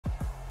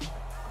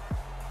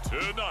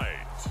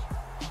Tonight,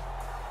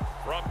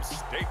 from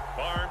State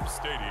Farm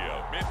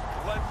Stadium in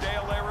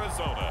Glendale,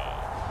 Arizona,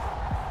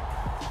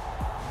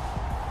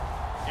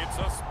 it's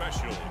a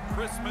special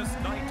Christmas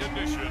night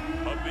edition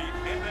of the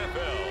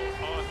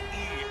NFL on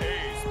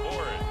EA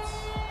Sports.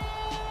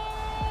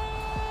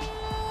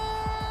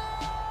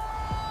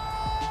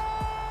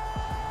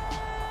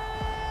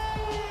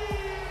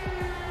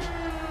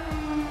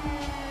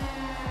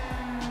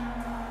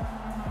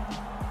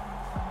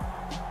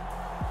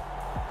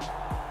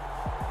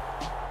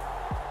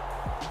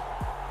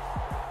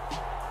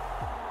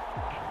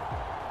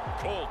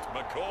 Colt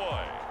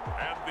McCoy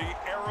and the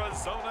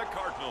Arizona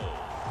Cardinals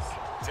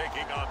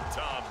taking on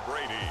Tom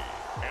Brady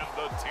and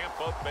the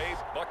Tampa Bay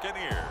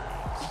Buccaneers.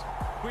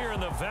 We're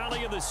in the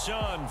Valley of the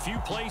Sun. Few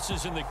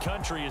places in the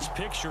country as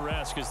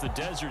picturesque as the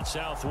desert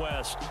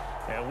Southwest.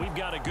 And we've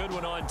got a good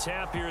one on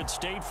tap here at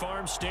State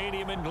Farm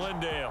Stadium in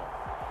Glendale.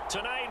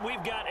 Tonight,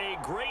 we've got a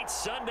great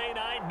Sunday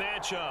night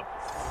matchup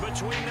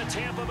between the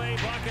Tampa Bay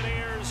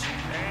Buccaneers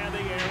and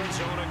the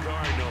Arizona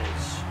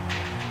Cardinals.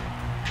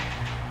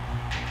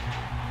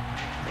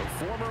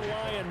 The former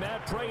Lion,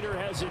 Matt Prater,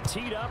 has it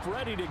teed up,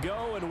 ready to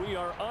go, and we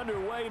are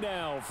underway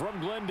now from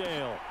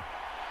Glendale.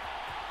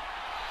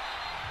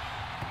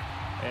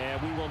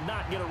 And we will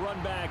not get a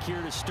run back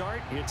here to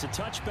start. It's a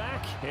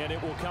touchback, and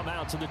it will come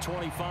out to the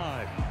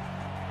 25.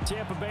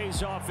 Tampa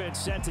Bay's offense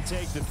set to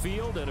take the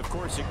field, and, of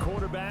course, at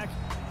quarterback,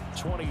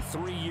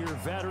 23-year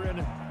veteran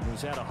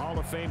who's had a Hall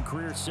of Fame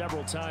career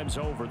several times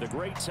over, the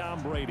great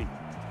Tom Brady.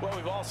 Well,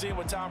 we've all seen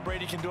what Tom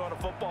Brady can do on a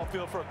football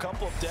field for a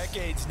couple of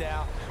decades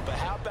now. But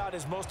how about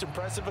his most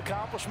impressive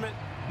accomplishment?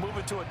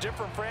 Moving to a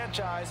different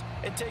franchise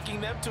and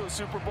taking them to a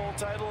Super Bowl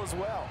title as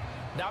well.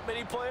 Not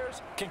many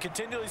players can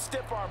continually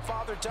stiff-arm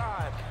Father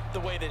Time the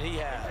way that he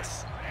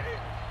has.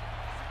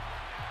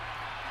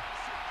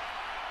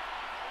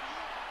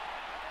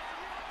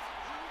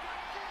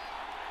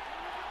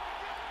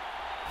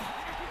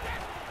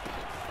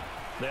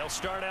 They'll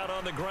start out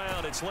on the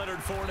ground. It's Leonard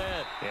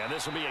Fournette. And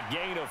this will be a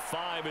gain of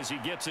 5 as he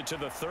gets it to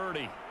the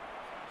 30.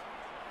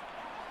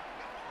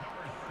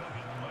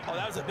 Oh,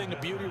 that was a thing of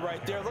beauty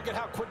right there. Look at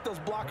how quick those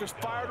blockers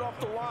fired off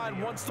the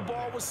line once the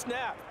ball was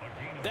snapped.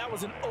 That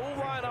was an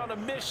O-line on a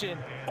mission,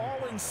 all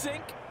in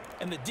sync,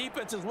 and the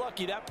defense is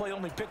lucky that play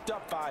only picked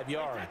up 5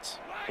 yards.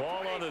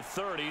 Ball on the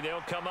 30.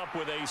 They'll come up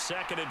with a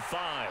 2nd and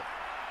 5.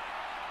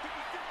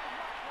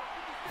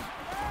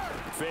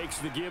 Fakes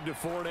the give to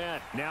Fournette.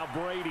 Now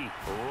Brady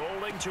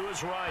rolling to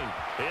his right.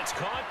 It's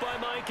caught by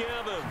Mike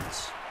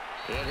Evans.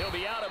 And he'll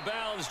be out of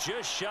bounds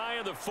just shy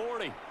of the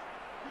 40.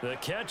 The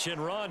catch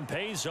and run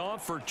pays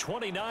off for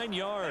 29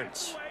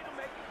 yards.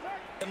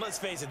 And let's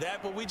face it,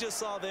 that what we just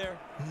saw there,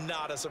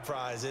 not a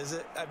surprise, is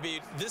it? I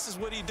mean, this is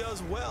what he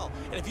does well.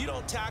 And if you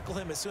don't tackle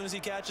him as soon as he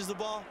catches the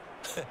ball,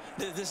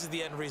 this is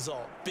the end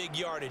result. Big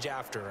yardage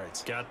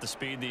afterwards. Got the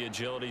speed, the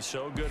agility,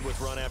 so good with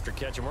run after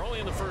catch. And we're only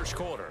in the first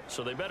quarter,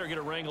 so they better get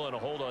a wrangle and a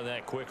hold on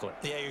that quickly.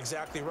 Yeah, you're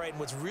exactly right. And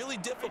what's really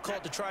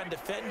difficult to try and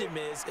defend him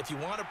is if you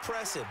want to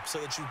press him so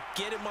that you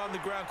get him on the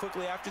ground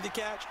quickly after the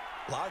catch,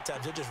 a lot of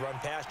times he'll just run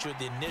past you at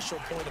the initial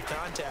point of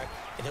contact,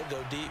 and he'll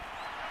go deep.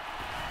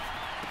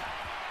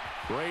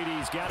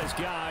 Brady's got his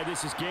guy.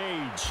 This is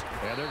Gage.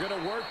 And they're going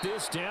to work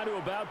this down to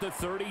about the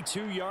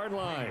 32-yard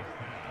line.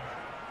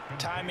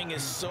 Timing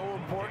is so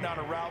important on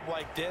a route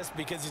like this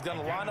because he's going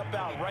to line up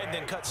out right and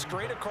then cut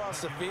straight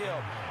across the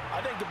field.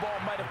 I think the ball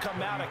might have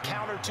come out a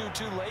count or two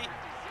too late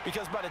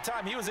because by the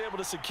time he was able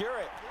to secure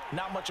it,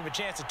 not much of a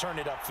chance to turn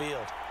it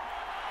upfield.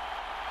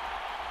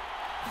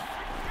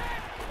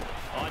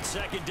 On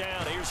 2nd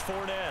down, here's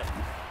Fournette.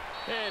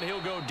 And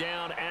he'll go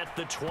down at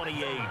the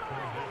 28.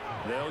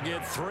 They'll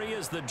get 3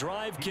 as the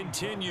drive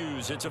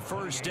continues. It's a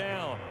 1st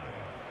down.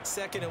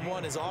 2nd and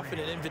 1 is often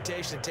an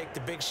invitation to take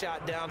the big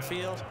shot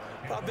downfield.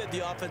 But I bet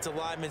the offensive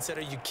lineman said,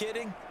 are you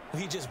kidding?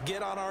 We just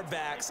get on our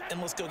backs and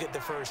let's go get the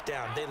 1st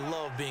down. They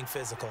love being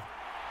physical.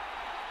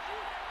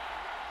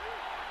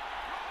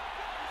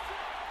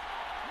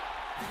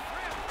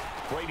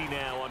 Brady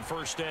now on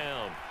 1st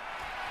down.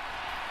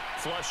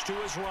 Flush to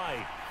his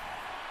right.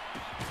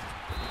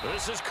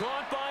 This is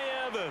caught by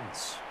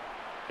Evans.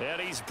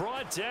 And he's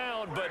brought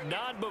down, but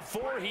not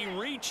before he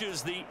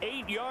reaches the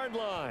 8-yard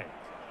line.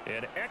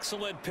 An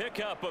excellent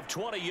pickup of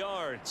 20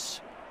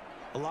 yards.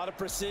 A lot of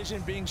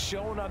precision being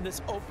shown on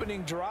this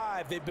opening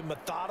drive. They've been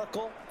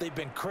methodical, they've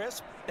been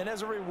crisp, and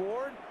as a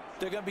reward,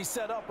 they're going to be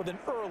set up with an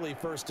early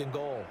 1st and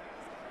goal.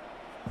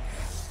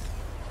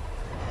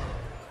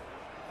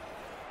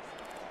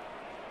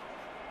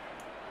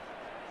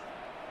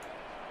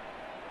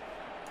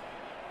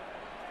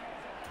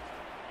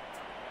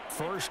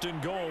 First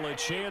and goal, a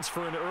chance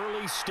for an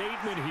early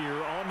statement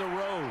here on the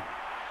road.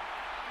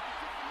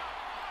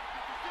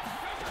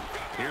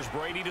 Here's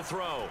Brady to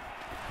throw.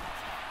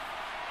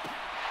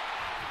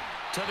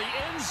 To the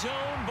end zone,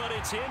 but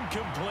it's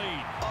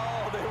incomplete.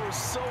 Oh, they were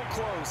so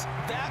close.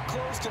 That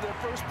close to their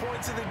first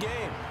points of the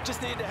game.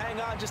 Just needed to hang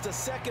on just a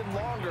second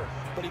longer.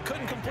 But he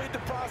couldn't complete the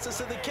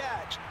process of the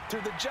catch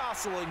through the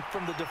jostling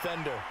from the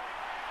defender.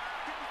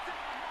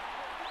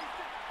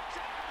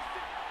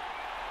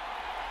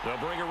 They'll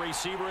bring a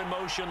receiver in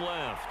motion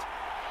left.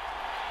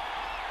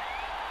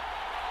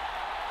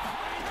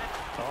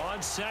 On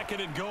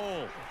 2nd and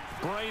goal,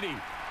 Brady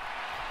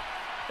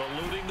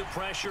eluding the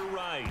pressure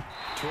right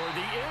toward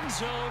the end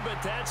zone,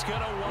 but that's going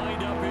to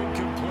wind up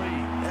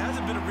incomplete. It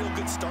hasn't been a real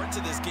good start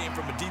to this game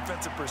from a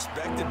defensive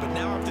perspective, but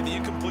now after the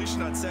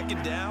incompletion on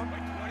 2nd down,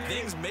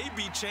 things may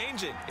be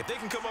changing. If they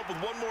can come up with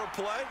one more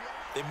play,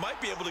 they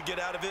might be able to get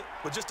out of it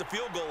with just a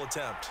field goal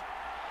attempt.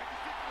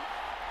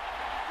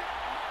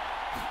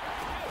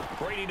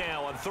 Brady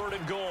now on 3rd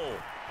and goal.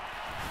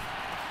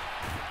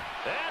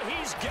 And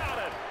he's got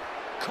it.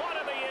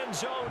 Caught in the end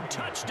zone.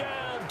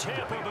 Touchdown,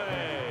 Tampa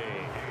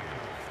Bay.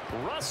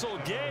 Russell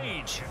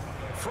Gage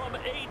from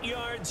 8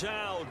 yards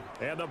out.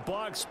 And the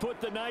Bucs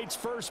put the night's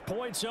first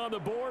points on the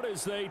board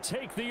as they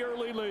take the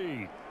early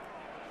lead.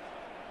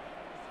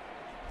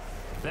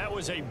 That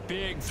was a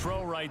big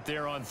throw right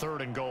there on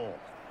 3rd and goal.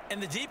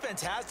 And the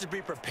defense has to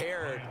be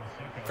prepared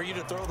for you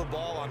to throw the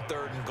ball on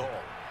 3rd and goal.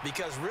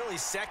 Because really,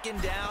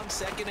 2nd down,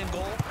 2nd and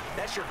goal,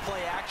 that's your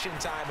play action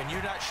time, and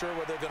you're not sure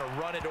whether they're going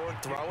to run it or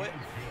throw it.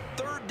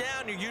 3rd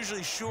down, you're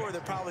usually sure they're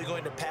probably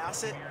going to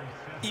pass it.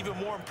 Even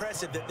more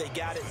impressive that they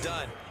got it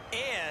done.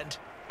 And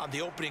on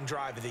the opening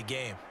drive of the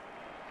game.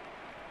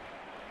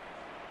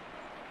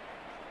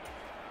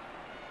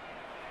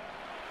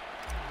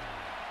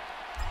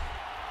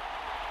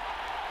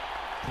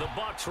 The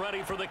Bucs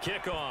ready for the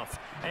kickoff.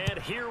 And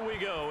here we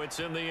go. It's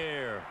in the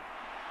air.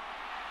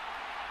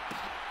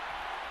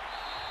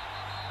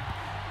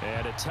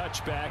 And a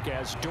touchback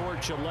as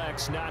Dortch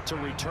elects not to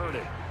return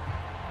it.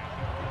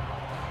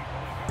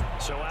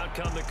 So out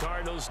come the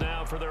Cardinals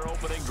now for their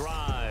opening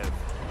drive.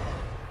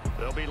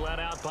 They'll be led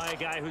out by a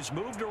guy who's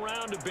moved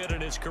around a bit in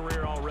his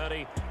career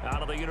already.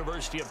 Out of the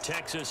University of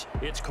Texas,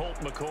 it's Colt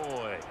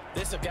McCoy.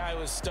 This is a guy who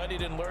has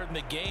studied and learned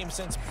the game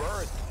since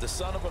birth. The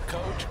son of a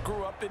coach,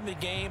 grew up in the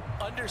game,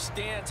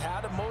 understands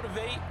how to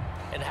motivate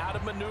and how to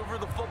maneuver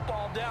the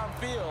football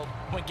downfield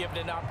when given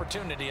an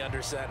opportunity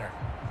under center.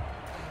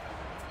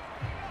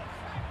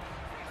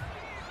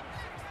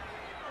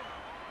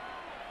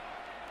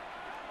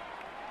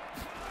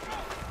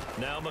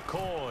 Now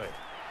McCoy.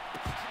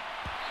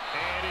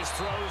 And his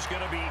throw's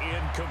going to be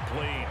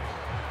incomplete.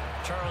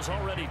 Charles,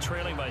 already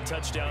trailing by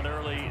touchdown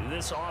early.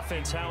 This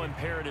offense, how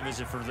imperative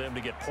is it for them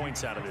to get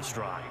points out of this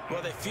drive?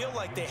 Well, they feel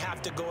like they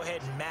have to go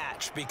ahead and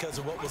match because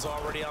of what was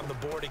already on the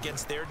board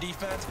against their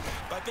defense.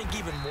 But I think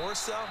even more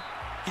so,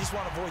 you just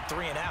want to avoid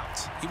 3 and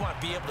outs. You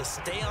want to be able to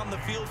stay on the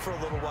field for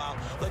a little while,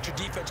 let your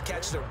defense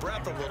catch their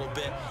breath a little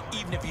bit,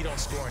 even if you don't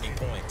score any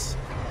points.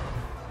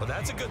 Well,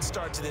 that's a good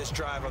start to this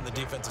drive on the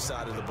defensive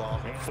side of the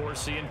ball.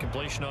 Force the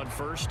incompletion on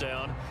 1st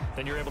down.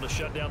 Then you're able to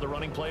shut down the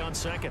running play on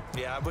 2nd.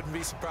 Yeah, I wouldn't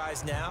be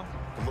surprised now.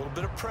 A little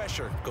bit of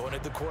pressure going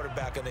at the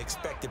quarterback in the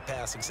expected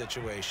passing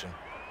situation.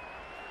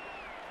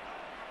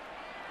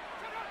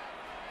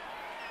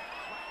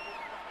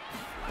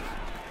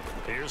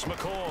 Here's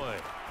McCoy.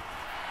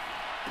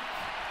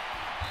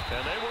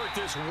 And they work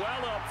this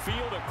well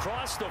upfield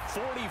across the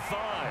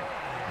 45.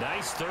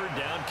 Nice 3rd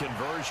down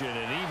conversion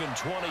and even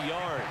 20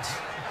 yards.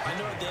 I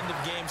know at the end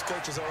of games,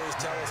 coaches always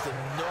tell us that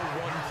no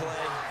one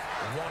play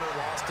won or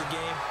lost a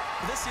game.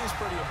 But this seems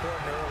pretty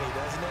important early,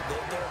 doesn't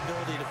it? Their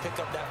ability to pick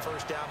up that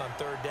 1st down on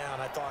 3rd down,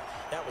 I thought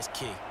that was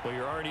key. Well,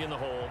 you're already in the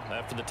hole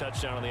after the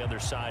touchdown on the other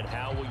side.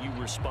 How will you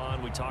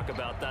respond? We talk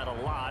about that a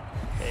lot,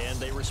 and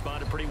they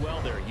responded pretty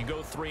well there. You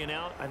go 3 and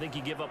out, I think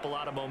you give up a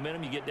lot of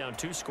momentum. You get down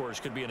 2 scores,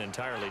 could be an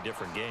entirely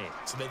different game.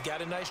 So they've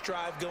got a nice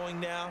drive going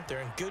now.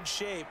 They're in good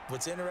shape.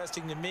 What's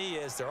interesting to me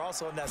is they're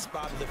also in that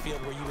spot of the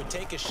field where you would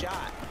take a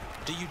shot.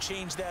 Do you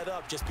change that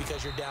up just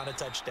because you're down a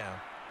touchdown?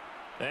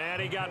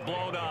 And he got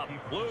blown up,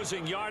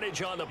 losing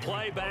yardage on the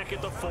play back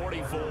at the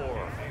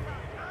 44.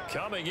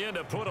 Coming in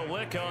to put a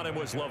lick on him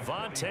was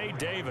Levante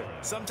David.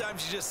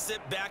 Sometimes you just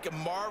sit back and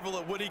marvel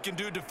at what he can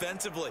do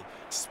defensively.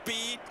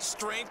 Speed,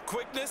 strength,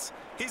 quickness,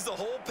 he's the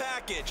whole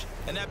package.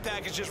 And that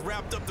package just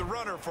wrapped up the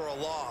runner for a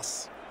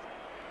loss.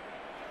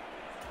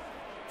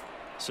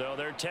 So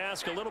their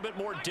task a little bit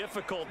more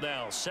difficult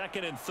now.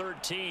 2nd and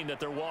 13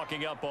 that they're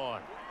walking up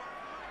on.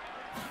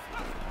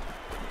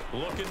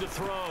 Looking to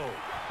throw.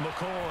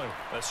 McCoy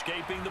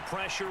escaping the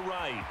pressure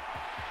right.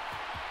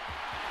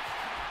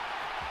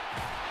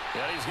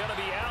 And he's going to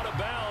be out of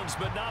bounds,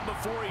 but not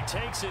before he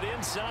takes it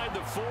inside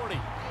the 40.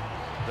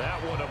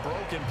 That one a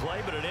broken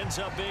play, but it ends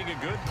up being a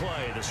good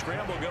play. The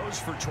scramble goes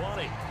for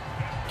 20.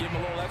 Give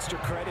him a little extra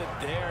credit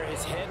there.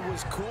 His head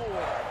was cool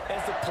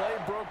as the play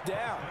broke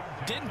down.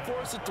 Didn't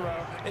force a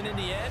throw, and in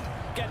the end,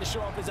 got to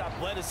show off his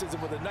athleticism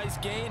with a nice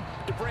gain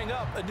to bring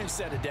up a new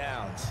set of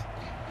downs.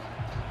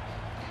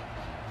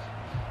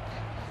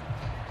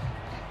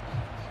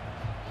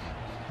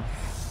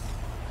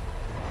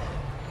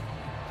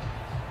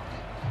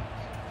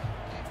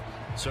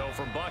 So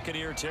from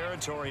Buccaneer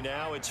territory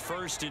now, it's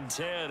 1st and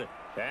 10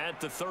 at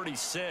the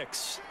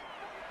 36.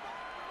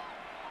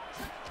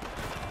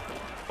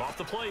 Off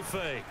the play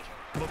fake.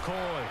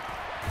 McCoy.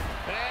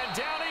 And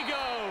down he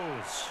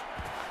goes.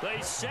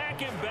 They sack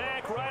him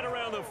back right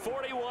around the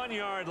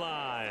 41-yard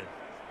line.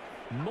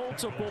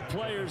 Multiple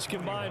players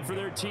combined for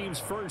their team's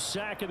first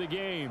sack of the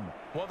game.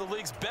 One of the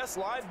league's best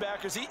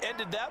linebackers, he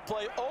ended that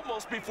play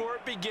almost before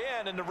it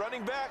began, and the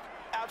running back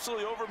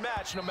absolutely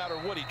overmatched no matter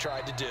what he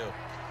tried to do.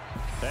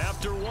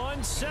 After one,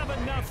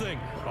 7-0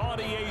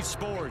 on EA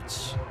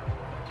Sports.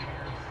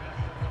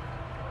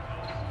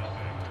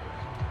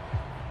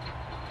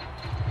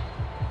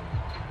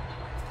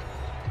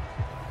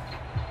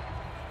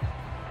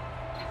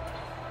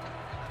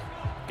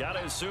 Got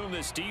to assume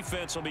this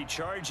defense will be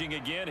charging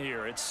again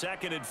here. It's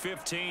 2nd and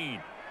 15.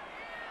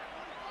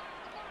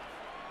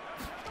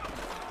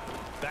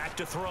 Back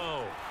to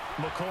throw.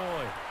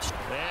 McCoy.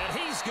 And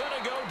he's going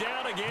to go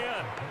down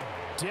again.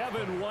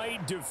 Devin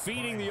White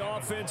defeating the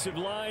offensive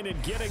line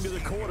and getting to the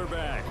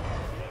quarterback.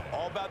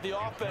 All about the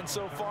offense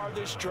so far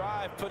this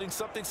drive, putting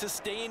something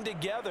sustained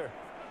together.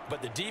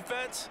 But the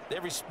defense, they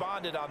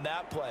responded on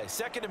that play.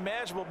 2nd and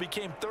manageable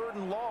became 3rd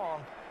and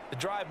long. The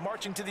drive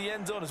marching to the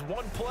end zone is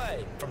one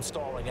play from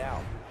stalling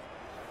out.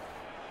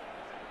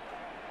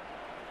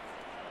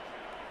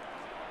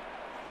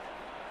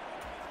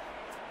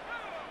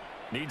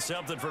 Need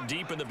something from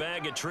deep in the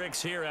bag of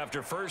tricks here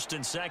after 1st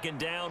and 2nd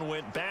down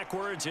went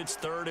backwards. It's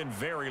 3rd and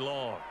very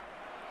long.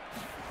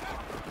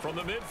 From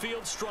the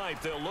midfield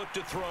stripe, they'll look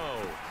to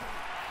throw.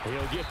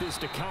 He'll get this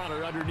to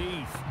Connor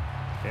underneath.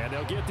 And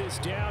they'll get this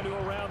down to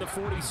around the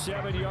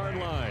 47-yard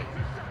line.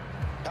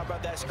 How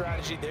about that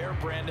strategy there,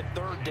 Brandon?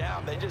 3rd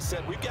down. They just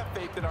said, we've got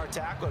faith in our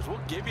tacklers.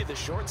 We'll give you the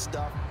short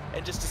stuff,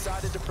 and just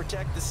decided to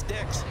protect the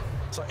sticks.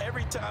 So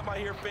every time I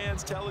hear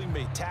fans telling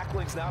me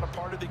tackling's not a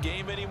part of the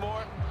game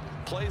anymore,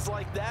 plays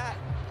like that,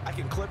 I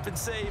can clip and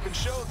save and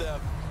show them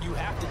you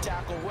have to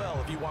tackle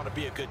well if you want to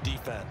be a good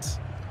defense.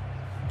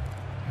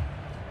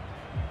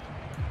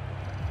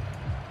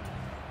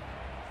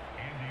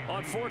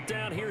 On 4th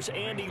down, here's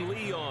Andy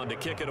Leon to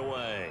kick it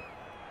away.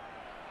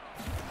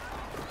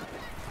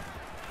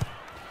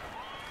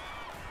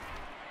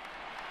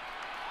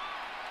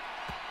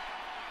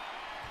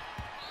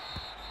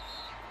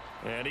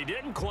 And he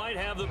didn't quite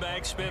have the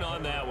backspin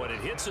on that one. It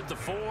hits at the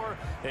 4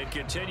 and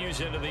continues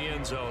into the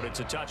end zone.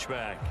 It's a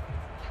touchback.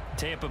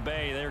 Tampa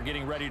Bay, they're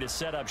getting ready to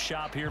set up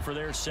shop here for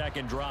their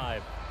 2nd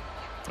drive.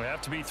 They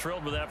have to be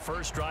thrilled with that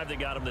first drive that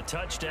got them the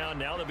touchdown.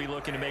 Now they'll be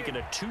looking to make it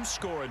a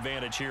 2-score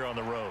advantage here on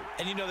the road.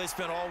 And you know they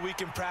spent all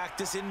week in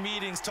practice, in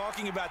meetings,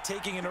 talking about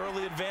taking an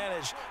early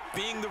advantage.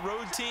 Being the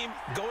road team,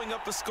 going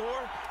up a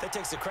score, that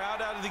takes the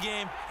crowd out of the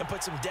game and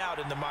puts some doubt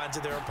in the minds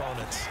of their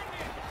opponents.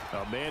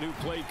 A man who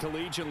played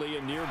collegiately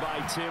in nearby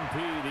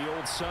Tempe, the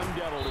old Sun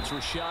Devil, it's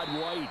Rashad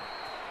White.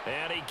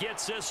 And he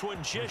gets this one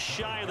just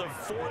shy of the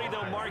 40.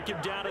 They'll mark him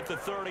down at the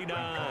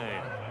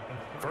 39.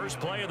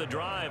 First play of the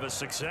drive, a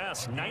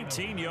success,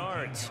 19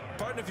 yards.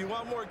 Partner, if you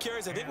want more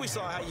carries, I think we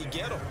saw how you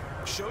get him.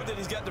 Showed that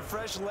he's got the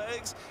fresh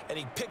legs, and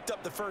he picked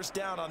up the 1st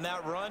down on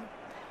that run.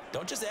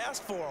 Don't just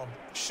ask for him.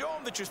 Show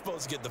him that you're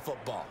supposed to get the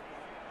football.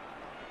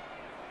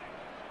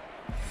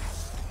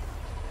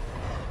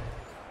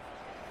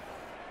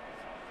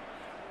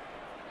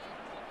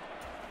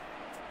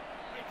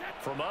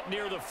 From up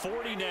near the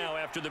 40 now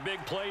after the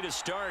big play to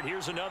start.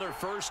 Here's another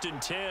 1st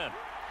and 10.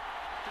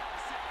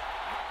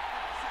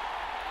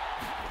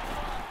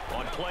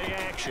 On play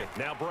action,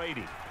 now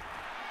Brady.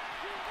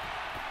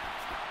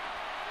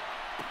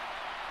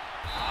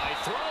 I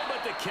throw,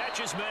 but the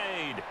catch is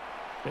made.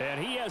 And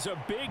he has a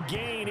big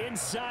gain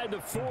inside the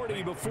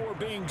 40 before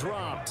being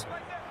dropped.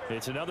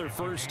 It's another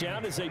 1st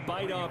down as they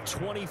bite off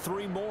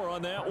 23 more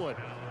on that one.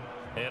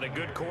 And a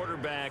good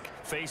quarterback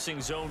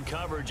facing zone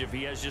coverage. If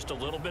he has just a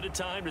little bit of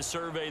time to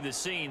survey the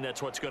scene,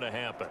 that's what's going to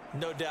happen.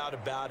 No doubt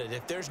about it.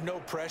 If there's no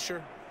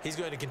pressure, he's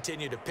going to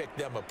continue to pick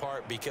them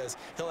apart because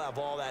he'll have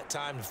all that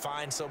time to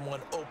find someone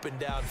open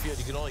downfield.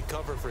 You can only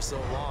cover for so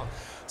long.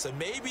 So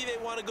maybe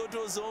they want to go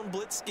to a zone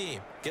blitz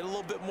scheme, get a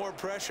little bit more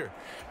pressure.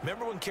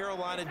 Remember when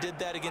Carolina did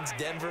that against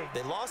Denver?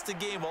 They lost the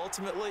game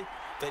ultimately.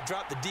 They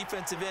dropped the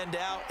defensive end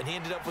out, and he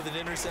ended up with an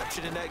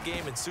interception in that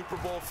game in Super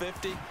Bowl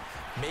 50.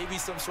 Maybe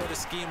some sort of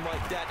scheme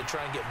like that to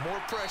try and get more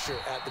pressure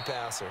at the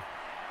passer.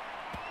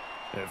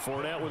 And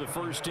Fournette with a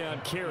 1st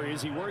down carry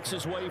as he works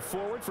his way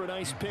forward for a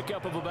nice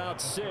pickup of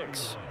about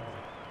 6.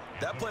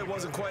 That play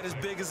wasn't quite as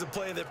big as the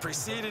play that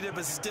preceded it,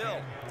 but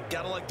still,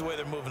 gotta like the way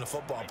they're moving the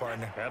football,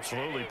 partner.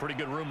 Absolutely. Pretty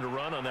good room to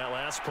run on that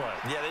last play.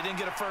 Yeah, they didn't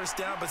get a 1st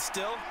down, but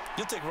still,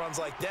 you'll take runs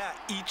like that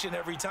each and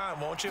every time,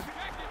 won't you?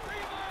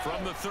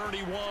 From the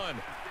 31,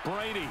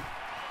 Brady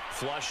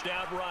flushed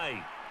out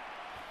right.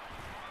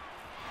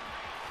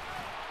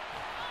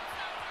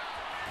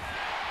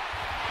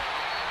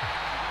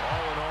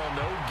 All in all,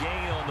 no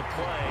gain on the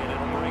play, and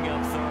it'll bring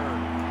up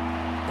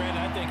 3rd.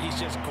 Brandon, I think he's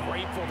just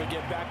grateful to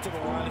get back to the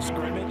line of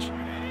scrimmage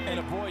and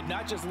avoid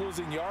not just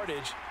losing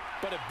yardage,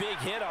 but a big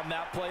hit on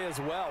that play as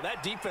well.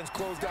 That defense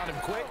closed on him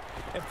quick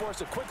and forced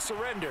a quick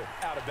surrender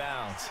out of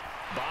bounds.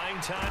 Buying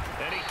time,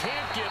 and he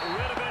can't get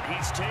rid of it.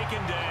 He's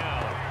taken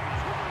down.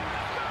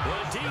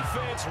 The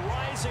defense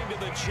rising to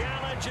the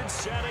challenge and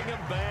setting him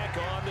back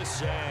on the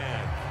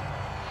sand.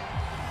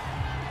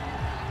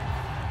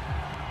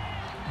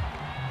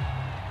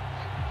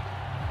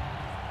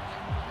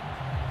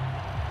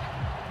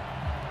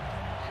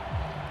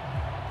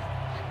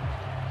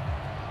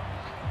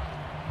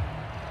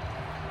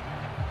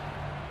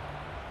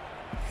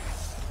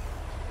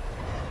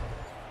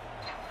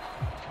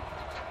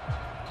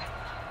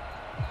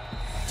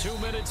 2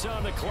 minutes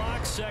on the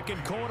clock,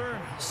 second quarter,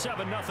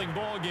 7-0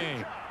 ball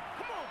game.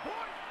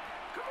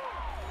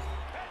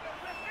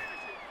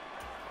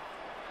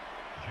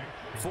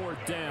 Fourth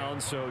down,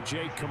 so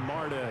Jake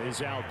Camarda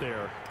is out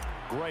there.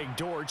 Greg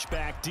Dortch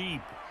back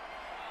deep.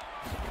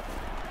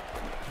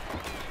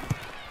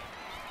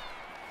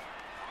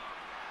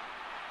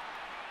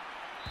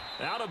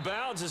 Out of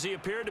bounds as he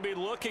appeared to be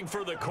looking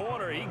for the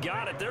corner. He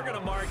got it. They're going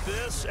to mark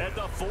this at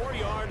the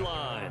 4-yard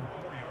line.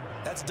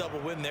 That's a double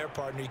win there,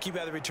 partner. You keep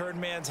out of the return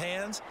man's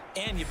hands,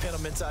 and you pin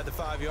him inside the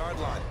 5-yard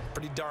line.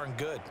 Pretty darn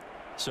good.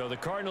 So the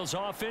Cardinals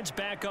offense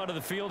back onto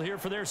the field here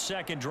for their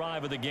second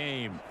drive of the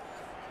game.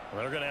 Well,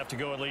 they're going to have to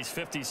go at least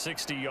 50,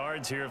 60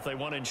 yards here if they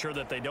want to ensure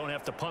that they don't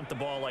have to punt the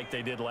ball like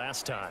they did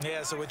last time.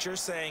 Yeah, so what you're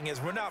saying is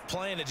we're not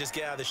playing to just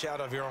get out of the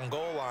shadow of your own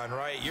goal line,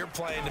 right? You're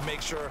playing to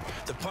make sure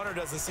the punter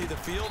doesn't see the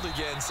field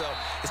again. So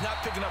it's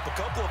not picking up a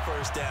couple of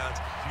first downs.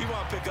 You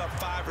want to pick up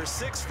 5 or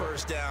 6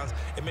 first downs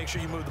and make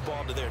sure you move the ball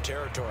into their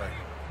territory.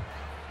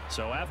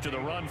 So after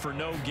the run for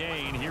no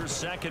gain, here's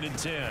 2nd and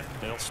 10.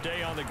 They'll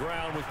stay on the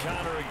ground with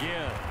Connor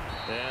again.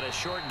 And a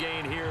short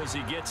gain here as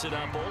he gets it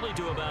up only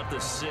to about the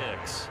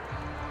 6.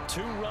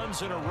 2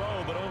 runs in a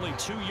row, but only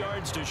 2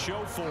 yards to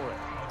show for it.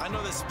 I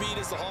know that speed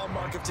is the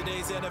hallmark of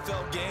today's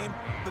NFL game,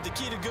 but the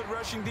key to good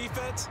rushing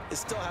defense is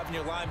still having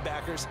your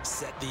linebackers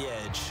set the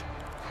edge.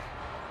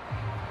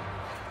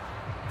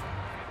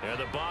 And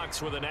the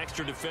Bucs with an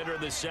extra defender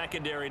in the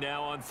secondary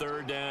now on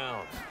 3rd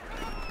down.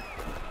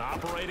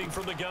 Operating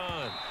from the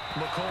gun,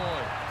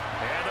 McCoy.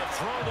 And a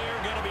throw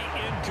there going to be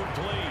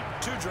incomplete.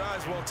 2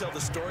 drives won't tell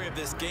the story of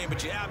this game,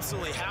 but you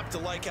absolutely have to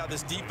like how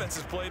this defense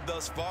has played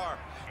thus far.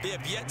 They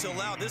have yet to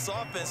allow this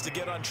offense to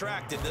get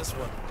untracked in this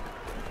one.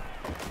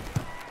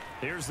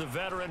 Here's the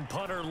veteran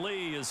punter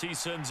Lee as he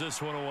sends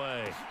this one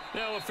away.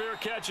 Now a fair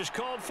catch is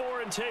called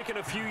for and taken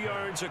a few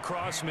yards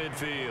across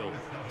midfield.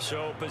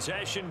 So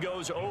possession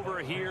goes over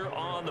here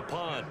on the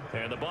punt.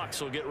 And the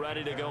Bucs will get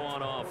ready to go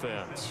on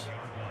offense.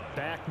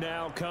 Back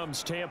now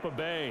comes Tampa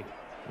Bay.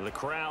 The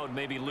crowd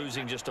may be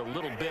losing just a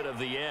little bit of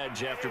the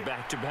edge after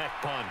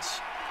back-to-back punts.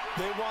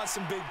 They want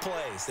some big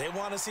plays. They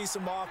want to see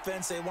some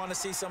offense. They want to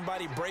see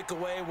somebody break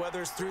away,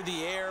 whether it's through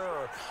the air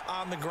or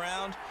on the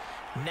ground.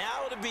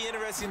 Now it'll be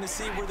interesting to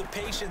see where the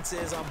patience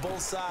is on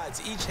both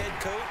sides. Each head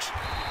coach,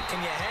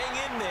 can you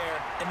hang in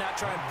there and not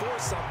try and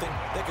force something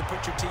that could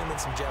put your team in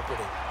some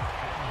jeopardy?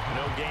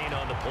 No gain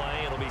on the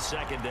play. It'll be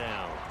 2nd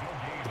down.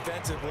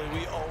 Defensively,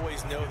 we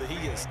always know that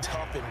he is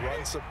tough in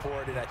run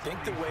support, and I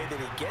think the way that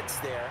he gets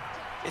there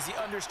is he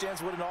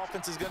understands what an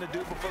offense is going to do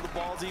before the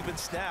ball's even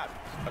snapped.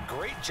 A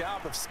great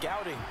job of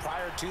scouting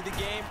prior to the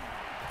game,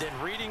 then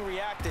reading,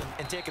 reacting,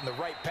 and taking the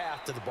right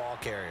path to the ball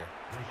carrier.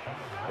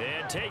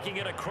 And taking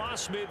it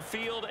across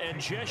midfield and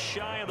just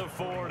shy of the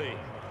 40.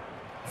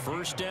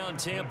 First down,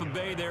 Tampa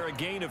Bay there, a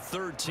gain of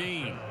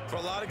 13. For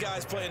a lot of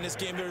guys playing this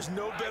game, there's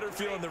no better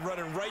feeling than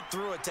running right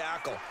through a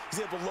tackle. He's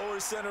able to lower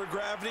his center of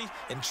gravity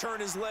and churn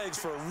his legs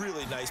for a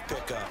really nice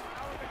pickup.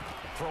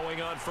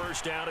 Throwing on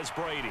first down is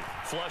Brady.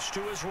 Flush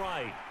to his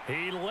right.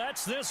 He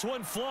lets this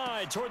one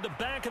fly toward the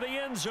back of the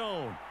end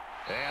zone.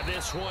 And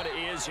this one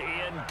is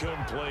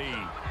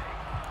incomplete.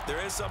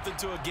 There is something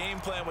to a game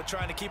plan with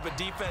trying to keep a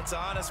defense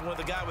honest. With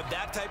a guy with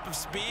that type of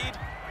speed,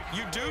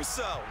 you do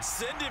so.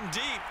 Send him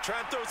deep, try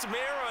and throw some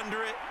air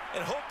under it,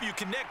 and hope you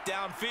connect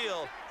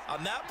downfield.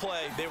 On that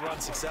play, they were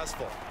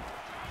unsuccessful.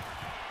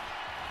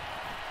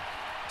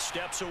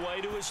 Steps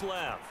away to his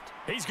left.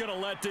 He's going to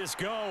let this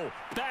go.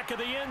 Back of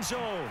the end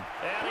zone.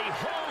 And he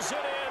hauls it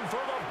in for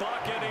the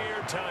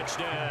Buccaneer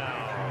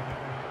touchdown.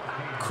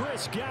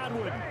 Chris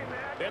Godwin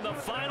in the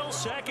final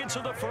seconds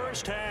of the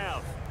first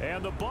half.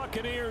 And the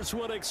Buccaneers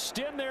would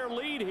extend their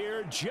lead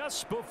here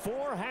just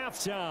before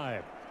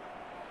halftime.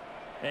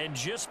 And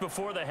just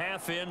before the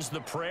half ends,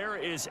 the prayer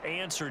is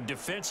answered.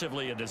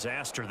 Defensively, a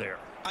disaster there.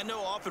 I know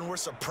often we're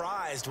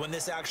surprised when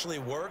this actually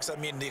works. I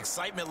mean, the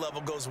excitement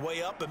level goes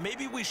way up, but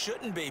maybe we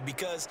shouldn't be,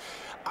 because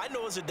I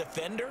know as a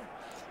defender,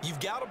 you've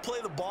got to play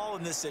the ball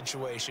in this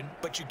situation,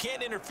 but you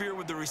can't interfere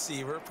with the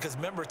receiver because,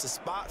 remember, it's a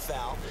spot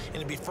foul, and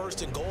it'd be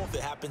 1st and goal if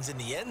it happens in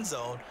the end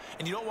zone,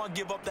 and you don't want to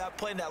give up that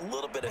play. And that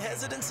little bit of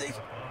hesitancy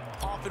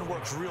often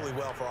works really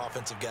well for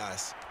offensive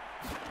guys.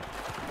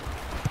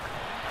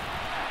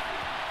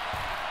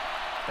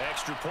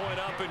 Extra point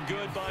up and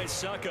good by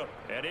Succop,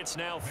 and it's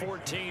now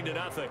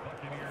 14-0.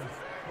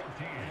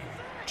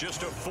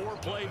 Just a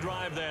 4-play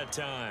drive that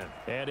time.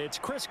 And it's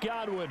Chris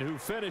Godwin who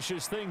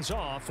finishes things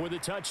off with a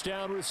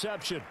touchdown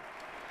reception.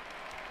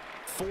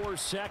 4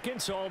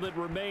 seconds, all that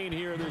remain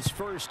here in this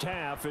first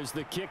half as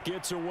the kick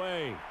gets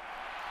away.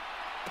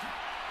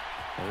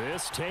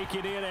 This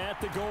taken in at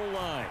the goal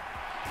line.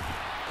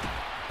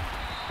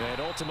 And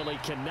ultimately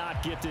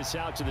cannot get this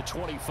out to the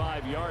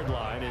 25-yard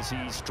line as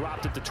he's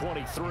dropped at the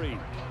 23.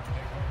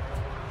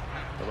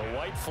 The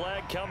white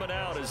flag coming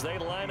out as they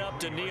line up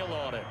to kneel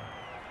on it.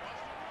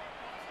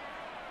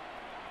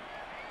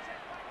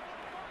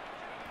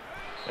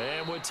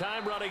 And with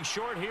time running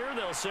short here,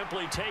 they'll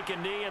simply take a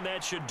knee, and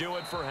that should do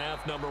it for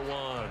half number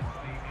 1.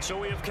 So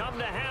we have come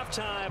to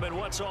halftime in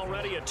what's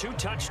already a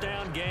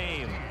 2-touchdown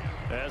game.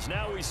 As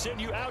now we send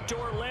you out to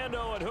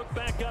Orlando and hook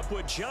back up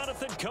with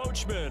Jonathan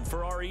Coachman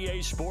for our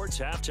EA Sports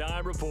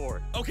Halftime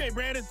Report. Okay,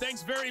 Brandon,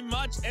 thanks very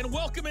much, and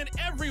welcome in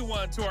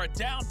everyone to our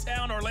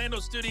downtown Orlando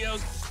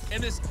studios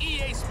in this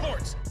EA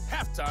Sports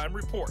Halftime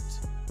Report.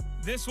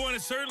 This one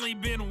has certainly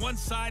been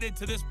one-sided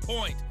to this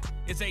point.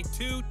 It's a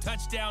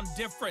 2-touchdown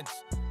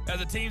difference as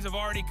the teams have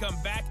already come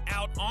back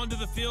out onto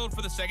the field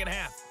for the second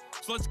half.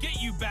 So let's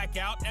get you back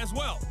out as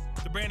well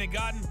to Brandon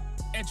Godden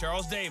and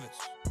Charles Davis.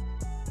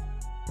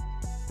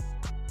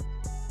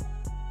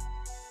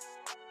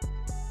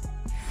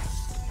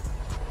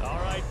 All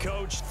right,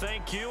 Coach,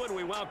 thank you, and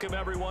we welcome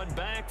everyone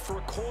back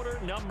for quarter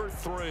number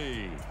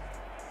 3.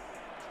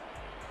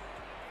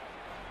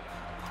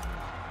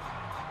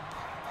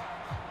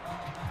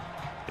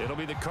 It'll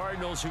be the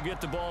Cardinals who get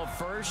the ball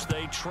first.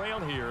 They trail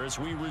here as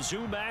we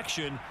resume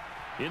action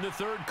in the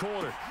third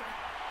quarter.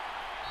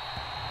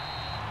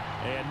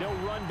 And no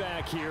run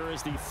back here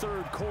as the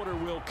third quarter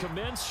will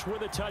commence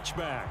with a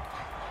touchback.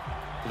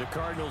 The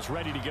Cardinals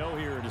ready to go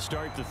here to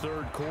start the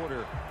third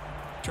quarter.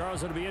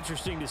 Charles, it'll be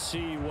interesting to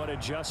see what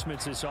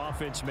adjustments this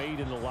offense made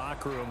in the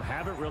locker room.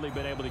 Haven't really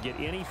been able to get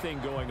anything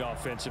going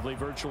offensively,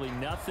 virtually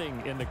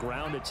nothing in the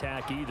ground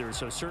attack either.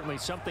 So certainly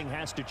something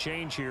has to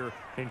change here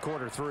in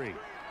quarter 3.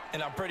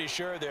 And I'm pretty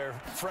sure their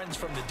friends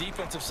from the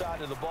defensive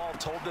side of the ball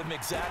told them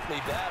exactly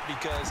that,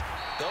 because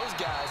those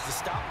guys, the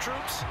stop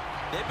troops,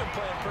 they've been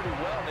playing pretty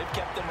well. They've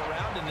kept them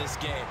around in this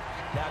game.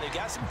 Now they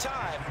got some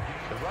time.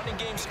 The running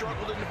game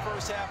struggled in the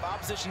first half.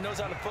 Opposition knows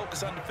how to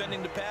focus on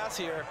defending the pass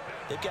here.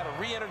 They've got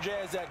to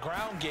re-energize that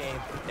ground game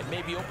and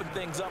maybe open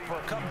things up for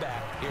a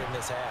comeback here in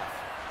this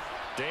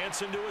half.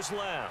 Dancing to his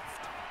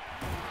left.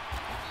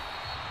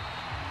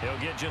 He'll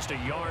get just a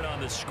yard on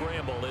the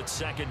scramble. It's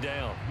second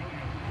down.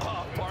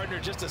 Oh, partner,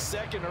 just a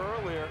second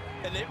earlier,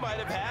 and they might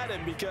have had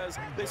him because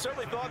they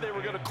certainly thought they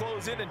were going to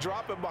close in and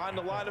drop him behind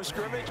the line of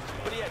scrimmage,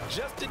 but he had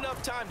just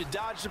enough time to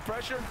dodge the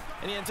pressure,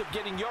 and he ends up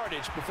getting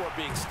yardage before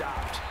being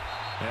stopped.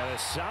 And a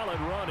solid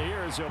run here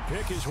as he'll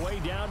pick his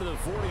way down to the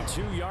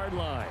 42-yard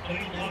line.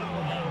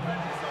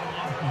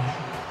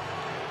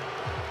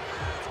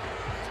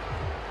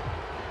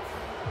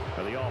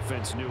 Well, the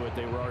offense knew it.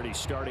 They were already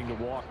starting to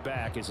walk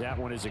back as that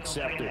one is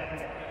accepted.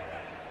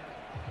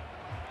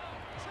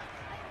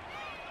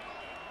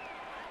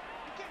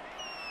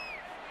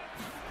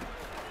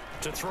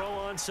 To throw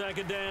on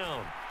second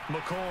down,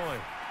 McCoy.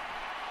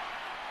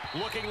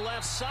 Looking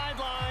left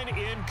sideline,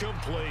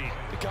 incomplete.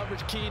 The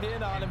coverage keyed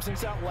in on him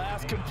since that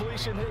last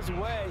completion his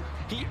way.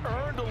 He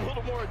earned a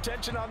little more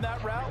attention on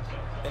that route,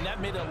 and that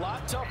made it a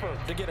lot tougher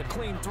to get a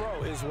clean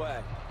throw his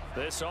way.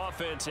 This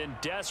offense in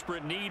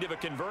desperate need of a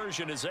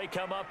conversion as they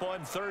come up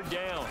on third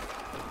down.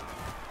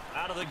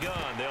 Out of the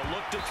gun, they'll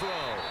look to throw.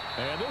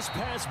 And this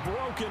pass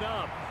broken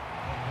up.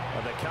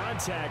 The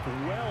contact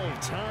well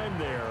timed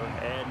there,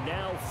 and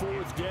now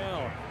fourth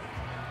down.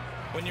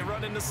 When you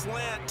run into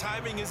slant,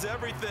 timing is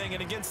everything,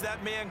 and against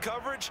that man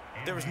coverage,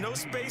 there was no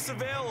space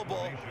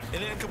available,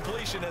 and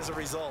incompletion as a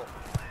result.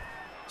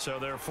 So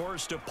they're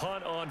forced to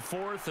punt on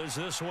fourth as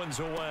this one's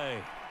away.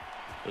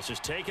 This is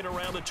taken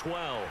around the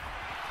 12.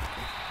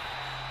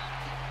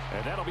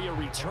 And that'll be a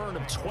return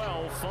of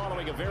 12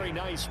 following a very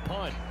nice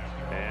punt.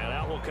 And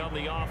out will come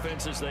the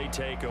offense as they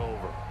take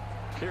over.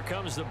 Here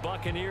comes the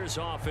Buccaneers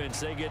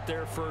offense. They get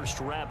their first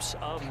reps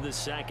of the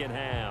second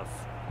half.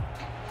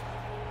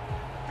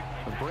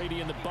 Brady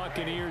and the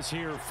Buccaneers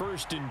here,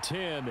 1st and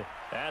 10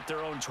 at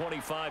their own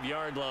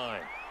 25-yard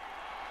line.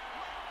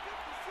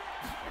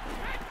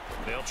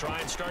 They'll try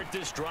and start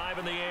this drive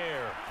in the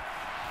air.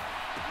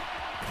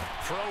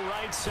 Throw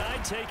right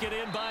side, taken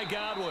in by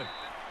Godwin.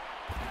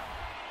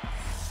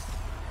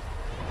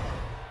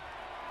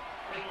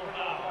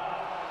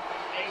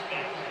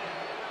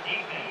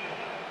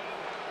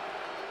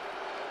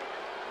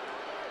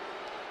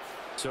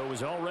 So it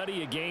was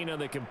already a gain on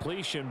the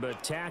completion,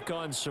 but tack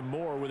on some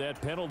more with that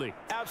penalty.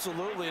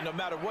 Absolutely, and no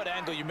matter what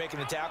angle you're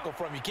making the tackle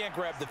from, you can't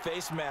grab the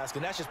face mask,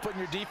 and that's just putting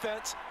your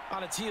defense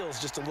on its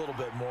heels just a little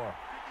bit more.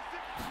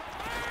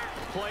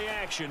 Play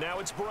action, now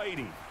it's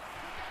Brady.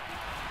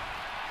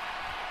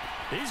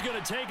 He's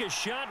going to take a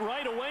shot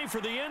right away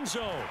for the end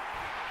zone.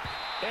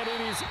 And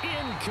it is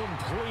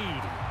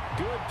incomplete.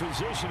 Good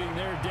positioning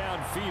there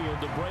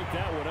downfield to break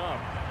that one up.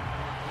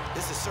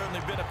 This has certainly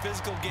been a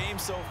physical game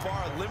so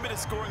far. Limited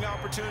scoring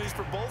opportunities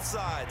for both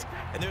sides.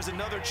 And there's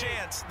another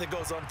chance that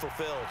goes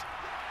unfulfilled.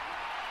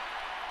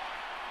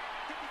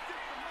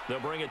 They'll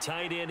bring a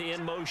tight end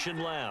in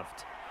motion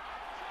left.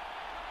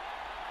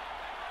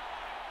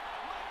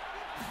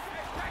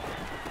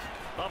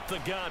 Up the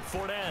gut,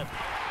 Fournette.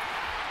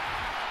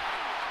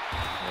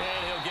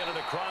 And he'll get it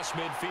across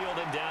midfield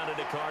and down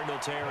into Cardinal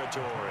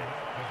territory.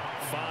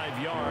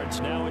 5 yards,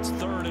 now it's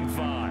 3rd and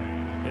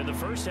 5. In the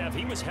first half,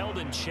 he was held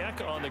in check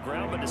on the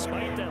ground, but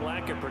despite that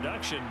lack of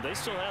production, they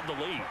still have the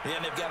lead. Yeah,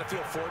 and they've got to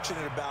feel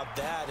fortunate about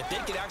that. If they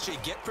could actually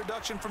get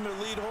production from their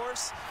lead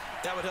horse,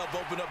 that would help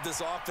open up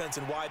this offense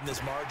and widen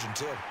this margin,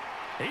 too.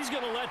 He's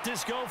going to let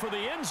this go for the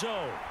end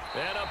zone.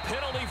 And a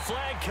penalty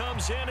flag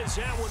comes in as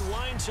that one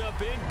winds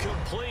up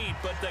incomplete,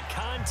 but the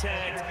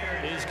contact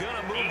is going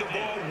to move the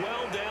ball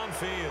well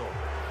downfield.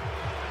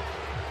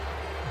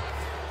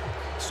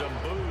 Some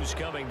boos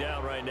coming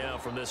down right now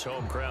from this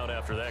home crowd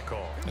after that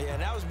call. Yeah,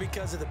 and that was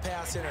because of the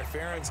pass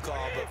interference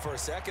call, but for a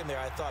second there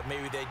I thought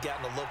maybe they'd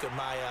gotten a look at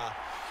my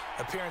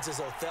appearance as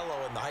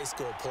Othello in the high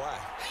school play.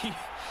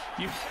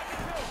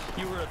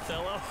 You were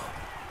Othello?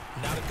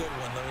 Not a good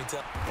one, let me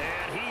tell you.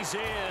 And he's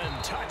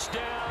in.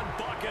 Touchdown,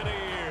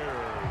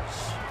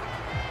 Buccaneers.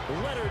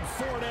 Leonard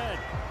Fournette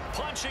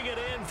punching it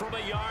in from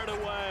a yard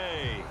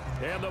away.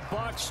 And the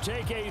Bucs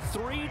take a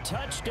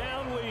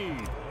 3-touchdown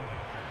lead.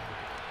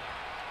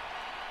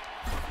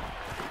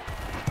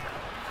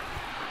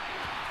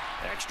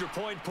 Extra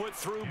point put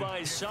through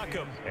by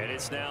Succop. And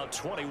it's now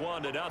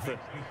 21-0.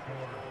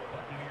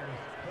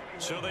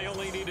 So they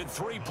only needed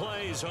 3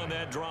 plays on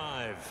that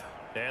drive.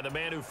 And the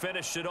man who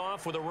finished it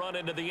off with a run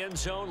into the end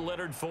zone,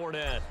 Leonard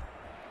Fournette.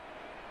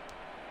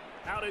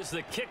 Out is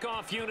the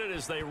kickoff unit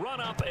as they run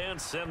up and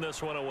send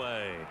this one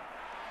away.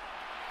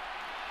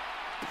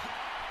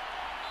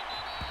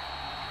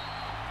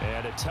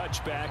 And a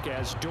touchback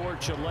as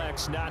Dortch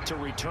elects not to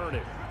return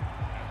it.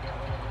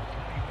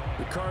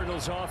 The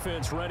Cardinals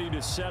offense ready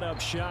to set up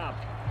shop.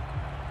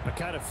 I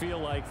kind of feel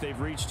like they've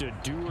reached a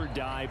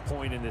do-or-die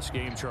point in this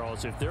game,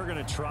 Charles. If they're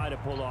going to try to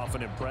pull off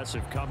an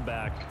impressive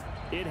comeback,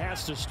 it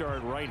has to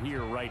start right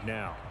here, right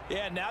now.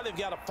 Yeah, now they've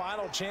got a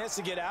final chance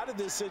to get out of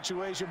this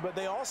situation, but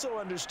they also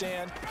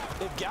understand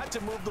they've got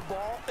to move the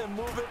ball and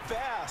move it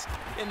fast.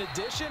 In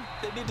addition,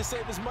 they need to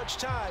save as much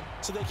time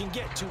so they can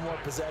get 2 more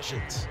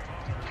possessions.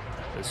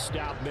 The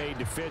stop made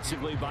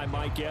defensively by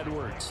Mike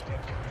Edwards.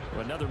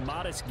 Another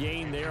modest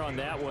gain there on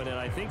that one, and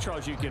I think,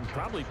 Charles, you can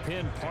probably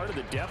pin part of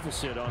the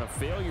deficit on a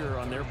failure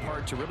on their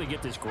part to really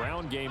get this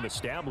ground game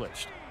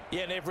established.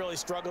 Yeah, and they've really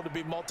struggled to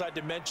be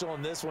multidimensional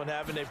in this one,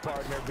 haven't they,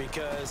 partner?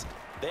 Because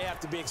they have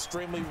to be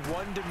extremely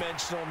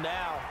one-dimensional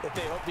now if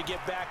they hope to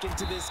get back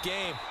into this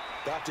game.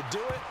 They have to do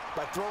it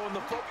by throwing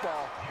the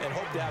football and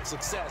hope to have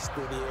success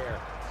through the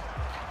air.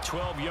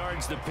 12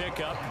 yards to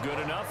pick up, good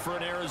enough for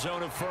an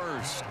Arizona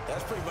first.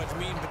 That's pretty much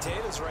meat and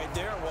potatoes right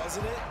there,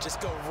 wasn't it? Just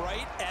go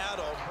right at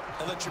them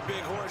and let your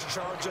big horse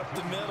charge up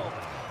the middle.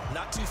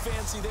 Not too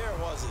fancy there,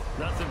 was it?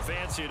 Nothing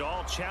fancy at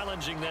all,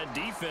 challenging that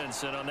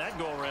defense, and on that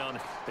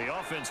go-around, the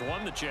offense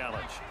won the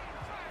challenge.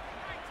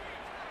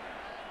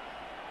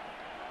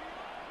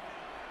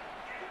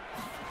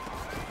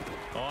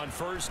 On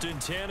 1st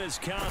and 10 is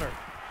Connor.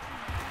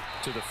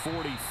 To the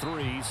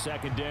 43,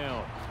 second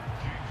down.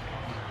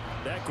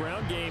 That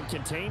ground game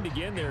contained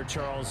again there,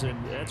 Charles, and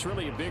that's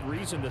really a big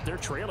reason that they're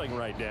trailing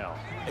right now.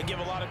 They give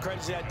a lot of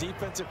credit to that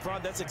defensive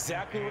front. That's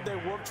exactly what they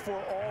worked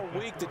for all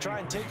week, to try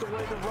and take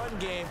away the run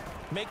game,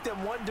 make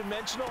them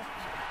one-dimensional.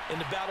 In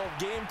the battle of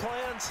game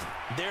plans,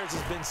 theirs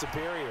has been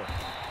superior.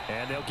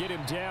 And they'll get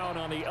him down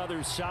on the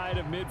other side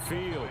of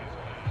midfield.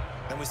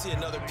 And we see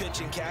another pitch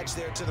and catch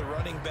there to the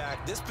running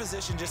back. This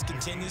position just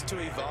continues to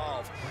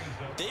evolve.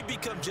 They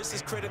become just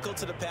as critical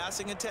to the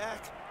passing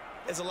attack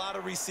as a lot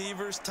of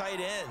receivers,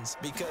 tight ends,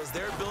 because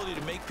their ability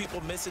to make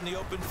people miss in the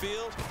open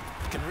field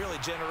can really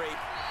generate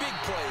big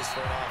plays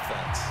for an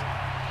offense.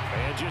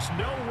 And just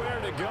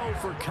nowhere to go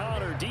for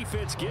Connor.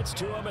 Defense gets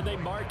to him, and they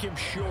mark him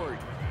short.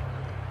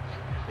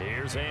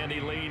 Here's Andy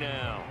Lee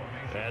now,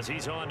 as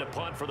he's on to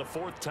punt for the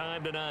 4th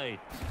time tonight.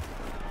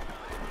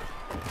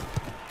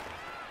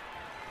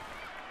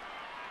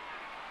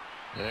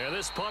 Yeah,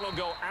 this punt will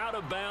go out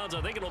of bounds.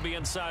 I think it'll be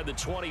inside the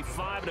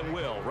 25, and it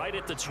will. Right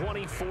at the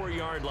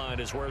 24-yard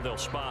line is where they'll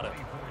spot it.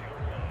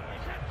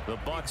 The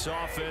Bucs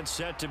offense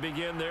set to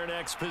begin their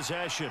next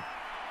possession.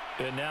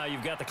 And now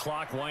you've got the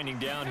clock winding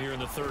down here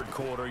in the 3rd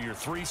quarter. You're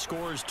 3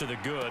 scores to the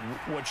good.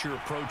 What's your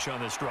approach on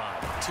this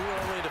drive? Too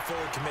early to fully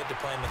commit to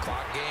playing the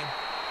clock game.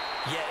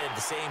 Yet at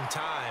the same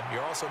time,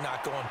 you're also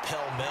not going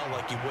pell-mell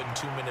like you would in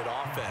 2-minute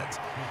offense.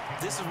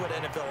 This is what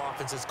NFL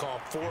offenses call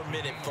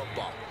 4-minute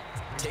football.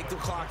 Take the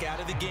clock out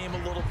of the game a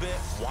little bit,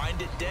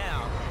 wind it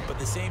down, but at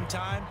the same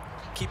time,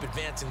 keep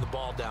advancing the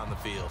ball down the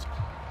field.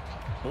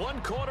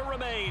 1 quarter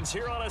remains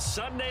here on a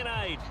Sunday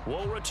night.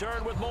 We'll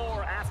return with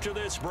more after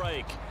this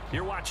break.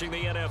 You're watching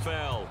the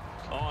NFL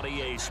on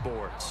EA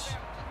Sports.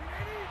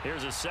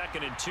 Here's a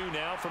 2nd and 2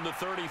 now from the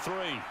 33.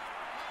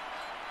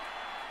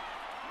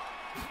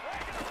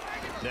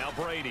 Now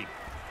Brady.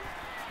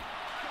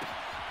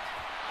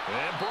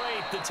 And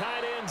Brate, the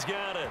tight end's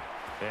got it.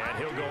 And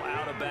he'll go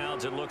out of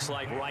bounds, it looks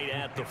like, right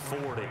at the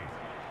 40.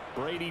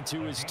 Brady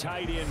to his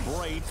tight end,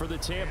 Brate, for the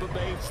Tampa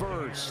Bay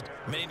first.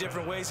 Many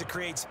different ways to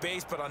create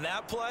space, but on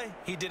that play,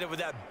 he did it with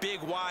that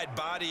big, wide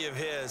body of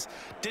his.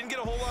 Didn't get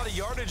a whole lot of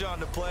yardage on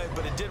the play,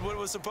 but it did what it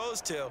was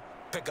supposed to.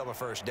 Pick up a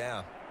 1st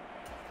down.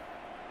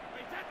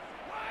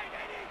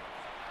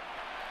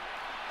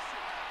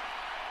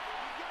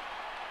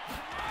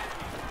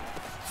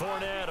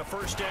 Fournette, a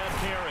 1st down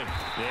carry.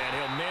 And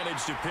he'll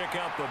manage to pick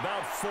up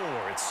about 4.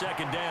 It's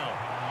 2nd down.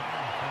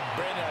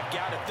 Brandon, I've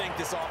got to think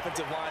this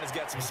offensive line has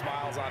got some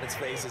smiles on its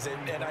faces.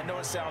 And I know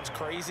it sounds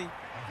crazy,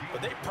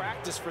 But they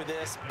practiced for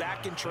this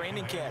back in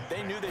training camp.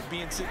 They knew they'd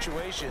be in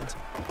situations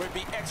where there'd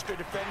be extra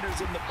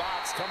defenders in the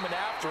box coming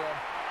after them,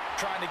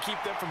 trying to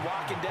keep them from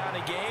locking down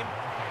a game.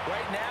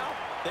 Right now,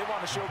 they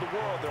want to show the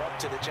world they're up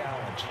to the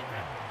challenge.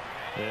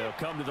 They'll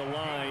come to the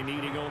line,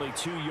 needing only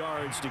 2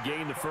 yards to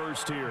gain the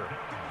first here.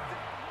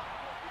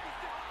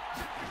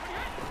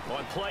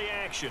 On play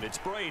action, it's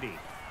Brady.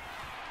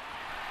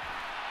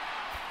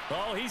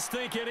 Oh, he's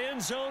thinking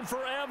end zone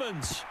for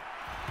Evans.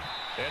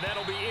 And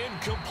that'll be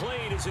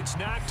incomplete as it's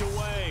knocked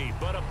away.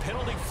 But a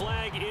penalty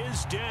flag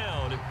is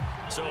down.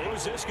 So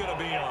who's this going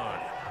to be on?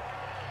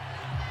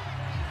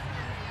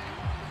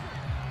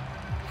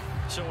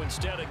 So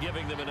instead of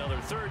giving them another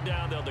 3rd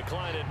down, they'll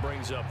decline it,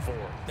 brings up 4.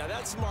 Now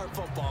that's smart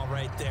football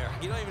right there.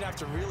 You don't even have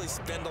to really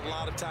spend a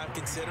lot of time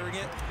considering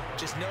it.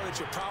 Just know that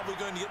you're probably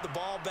going to get the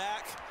ball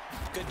back.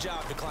 Good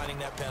job declining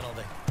that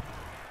penalty.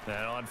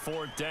 And on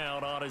 4th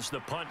down, on is the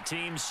punt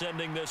team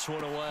sending this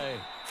one away.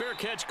 Fair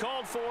catch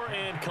called for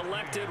and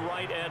collected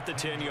right at the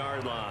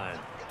 10-yard line.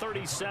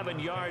 37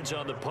 yards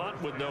on the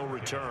punt with no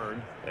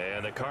return.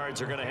 And the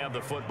Cards are going to have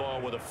the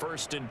football with a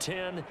 1st and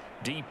 10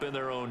 deep in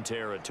their own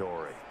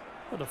territory.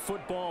 Well, the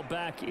football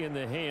back in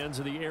the hands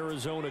of the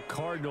Arizona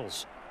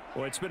Cardinals.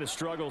 Well, it's been a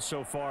struggle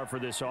so far for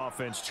this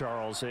offense,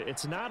 Charles.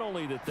 It's not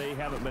only that they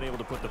haven't been able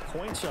to put the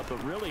points up,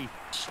 but really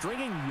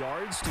stringing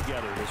yards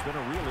together has been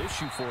a real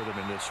issue for them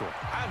in this one.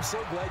 I'm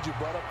so glad you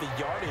brought up the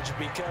yardage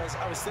because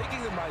I was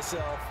thinking to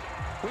myself,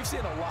 we've seen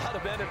a lot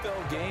of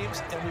NFL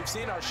games and we've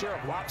seen our share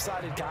of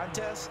lopsided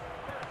contests,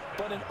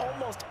 but in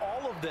almost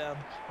all of them,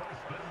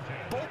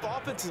 both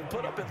offenses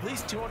put up at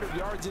least 200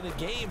 yards in a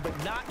game, but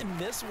not in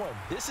this one.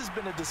 This has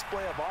been a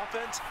display of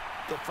offense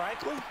that,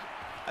 frankly,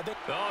 I think...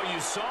 Oh, you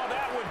saw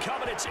that one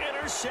coming. It's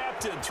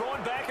intercepted.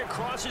 Thrown back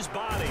across his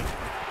body.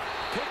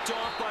 Picked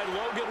off by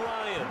Logan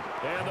Ryan.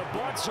 And the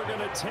Bucs are going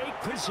to take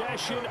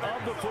possession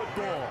of the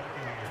football.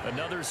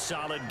 Another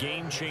solid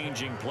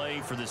game-changing play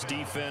for this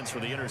defense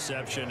for the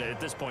interception. At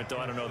this point, though,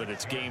 I don't know that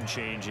it's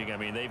game-changing. I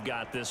mean, they've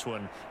got this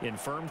one in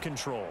firm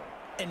control.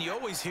 And you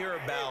always hear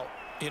about,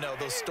 you know,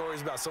 those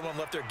stories about someone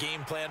left their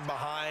game plan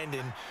behind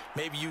and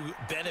maybe you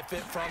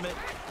benefit from it.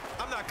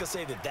 I'm not going to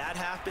say that that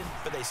happened,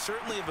 but they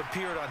certainly have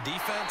appeared on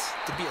defense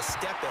to be a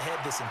step ahead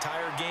this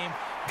entire game.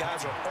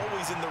 Guys are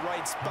always in the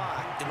right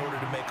spot in order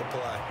to make a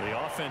play.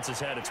 The offense has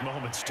had its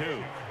moments,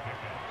 too.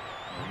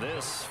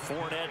 This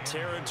Fournette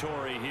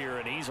territory here,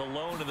 and he's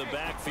alone in the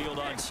backfield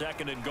on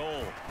 2nd and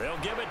goal. They'll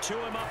give it to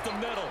him up the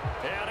middle,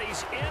 and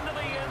he's into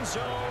the end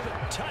zone.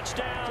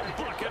 Touchdown,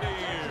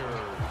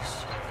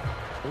 Buccaneers.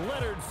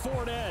 Leonard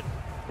Fournette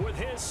with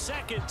his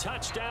 2nd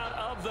touchdown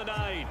of the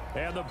night.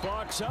 And the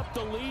Bucs up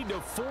the lead to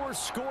 4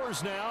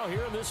 scores now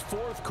here in this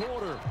 4th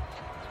quarter.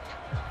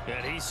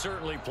 And he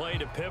certainly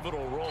played a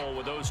pivotal role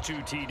with those 2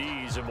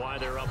 TDs and why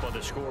they're up on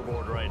the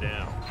scoreboard right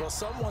now. Well,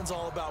 someone's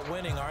all about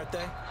winning, aren't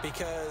they?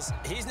 Because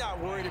he's not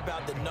worried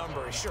about the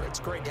number. Sure, it's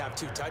great to have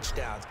 2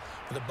 touchdowns.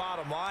 But the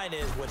bottom line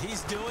is what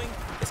he's doing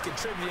is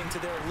contributing to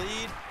their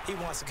lead. He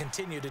wants to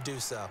continue to do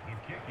so.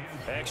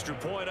 Extra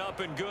point up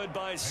and good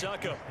by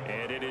Suckup.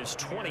 And it is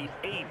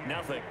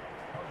 28-0.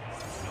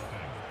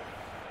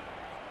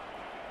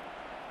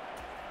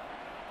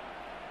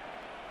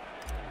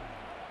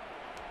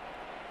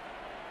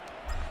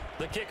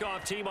 The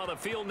kickoff team on the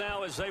field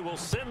now as they will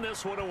send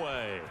this one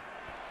away.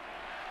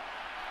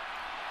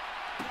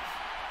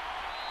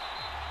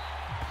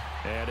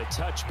 And a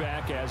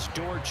touchback as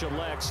Dortch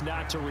elects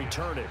not to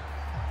return it.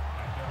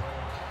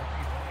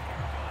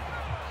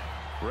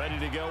 Ready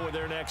to go with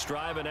their next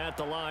drive, and at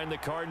the line, the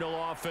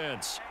Cardinal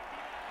offense.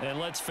 And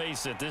let's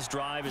face it, this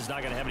drive is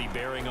not going to have any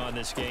bearing on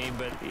this game,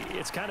 but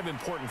it's kind of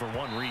important for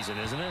one reason,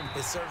 isn't it?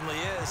 It certainly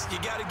is. You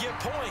got to get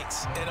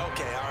points. And,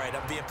 okay, all right,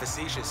 I'm being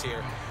facetious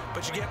here.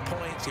 But you get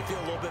points, you feel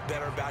a little bit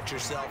better about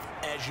yourself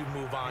as you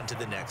move on to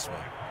the next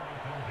one.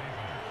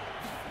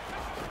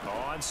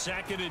 On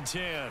 2nd and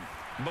 10,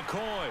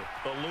 McCoy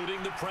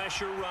eluding the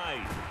pressure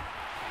right.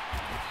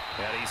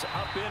 And he's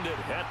upended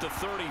at the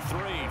 33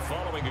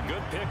 following a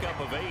good pickup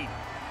of 8.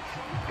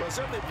 Well, it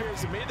certainly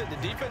appears to me that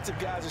the defensive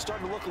guys are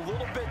starting to look a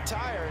little bit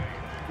tired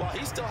while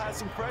he still has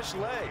some fresh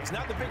legs.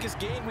 Not the biggest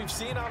gain we've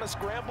seen on a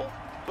scramble,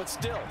 but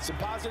still some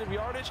positive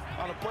yardage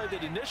on a play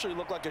that initially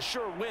looked like a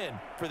sure win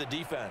for the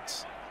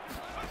defense.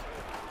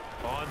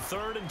 On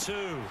 3rd and 2,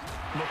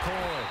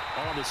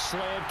 McCoy on the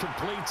slant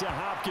complete to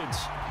Hopkins.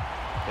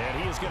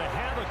 And he is going to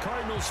have a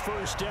Cardinals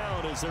first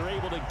down as they're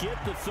able to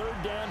get the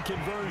 3rd down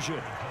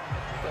conversion.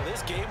 Well,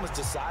 this game was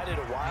decided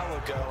a while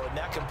ago, and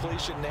that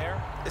completion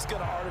there is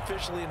going to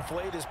artificially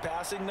inflate his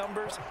passing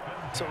numbers.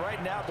 So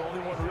right now, the only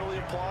one really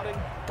applauding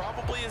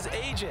probably his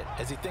agent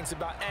as he thinks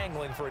about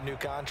angling for a new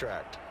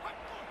contract.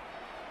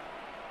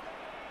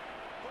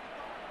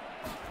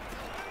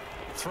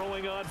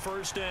 Throwing on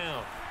 1st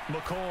down,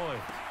 McCoy.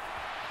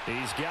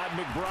 He's got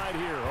McBride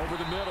here over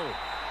the middle.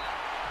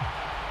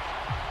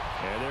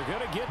 And they're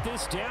going to get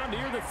this down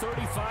near the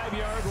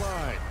 35-yard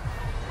line.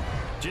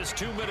 Just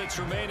 2 minutes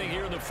remaining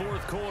here in the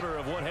 4th quarter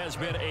of what has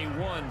been a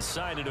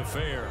one-sided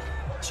affair.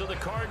 So the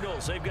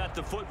Cardinals, they've got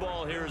the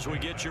football here as we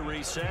get you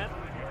reset.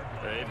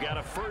 They've got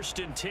a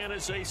 1st and 10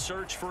 as they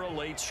search for a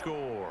late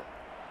score.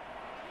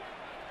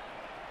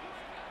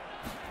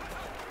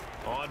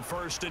 On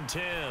 1st and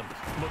 10,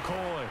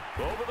 McCoy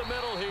over the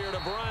middle here to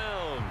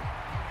Brown.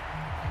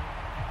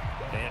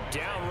 And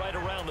down right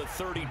around the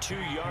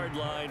 32-yard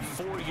line,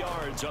 4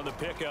 yards on the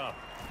pickup.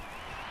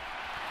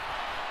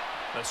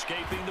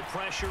 Escaping the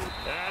pressure,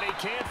 and he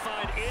can't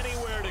find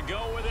anywhere to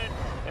go with it,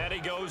 and he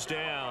goes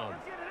down.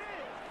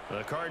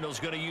 The Cardinals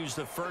going to use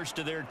the first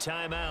of their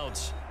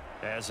timeouts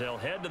as they'll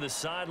head to the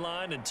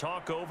sideline and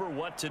talk over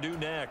what to do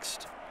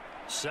next.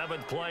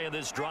 7th play of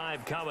this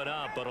drive coming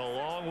up, but a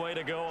long way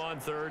to go on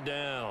 3rd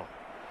down.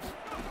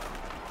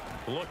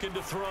 Looking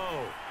to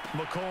throw.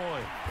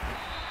 McCoy.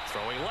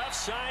 Throwing left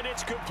side,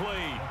 it's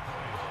complete.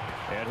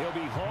 And he'll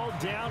be hauled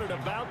down at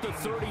about the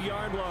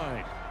 30-yard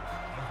line.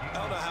 I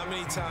don't know how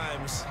many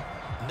times,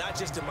 not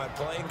just in my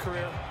playing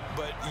career,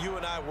 but you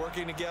and I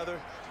working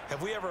together,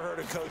 have we ever heard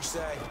a coach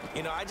say,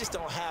 you know, I just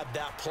don't have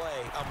that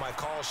play on my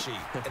call sheet.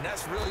 And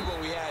that's really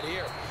what we had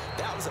here.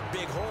 That was a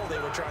big hole they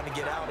were trying to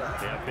get out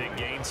of. Yeah, big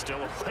gain,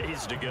 still a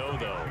ways to go,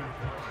 though.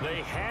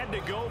 They had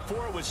to go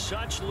for it with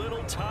such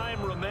little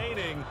time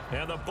remaining,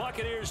 and the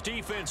Buccaneers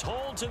defense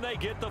holds and they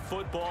get the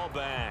football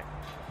back.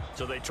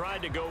 So they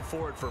tried to go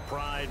for it for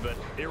pride, but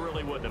it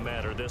really wouldn't have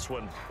mattered. This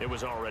one, it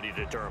was already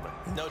determined.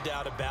 No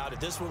doubt about it.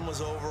 This one was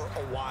over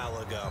a while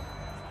ago.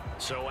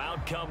 So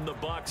out come the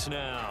Bucs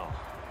now.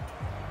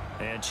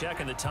 And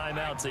checking the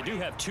timeouts, they do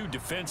have 2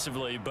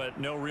 defensively, but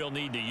no real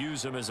need to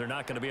use them as they're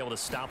not going to be able to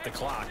stop the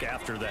clock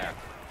after that.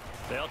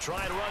 They'll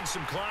try and run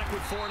some clock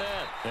with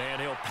Fournette,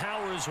 and he'll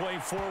power his way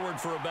forward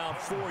for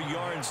about 4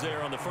 yards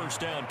there on the 1st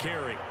down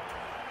carry.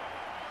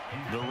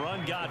 The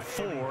run got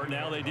 4.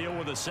 Now they deal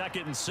with a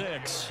 2nd and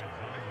 6.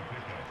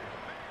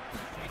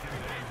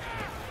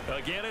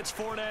 Again, it's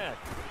Fournette.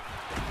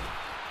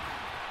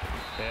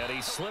 And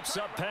he slips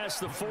up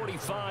past the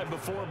 45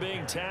 before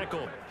being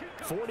tackled.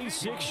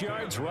 46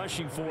 yards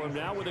rushing for him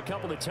now with a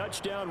couple of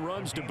touchdown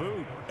runs to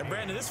boot. And,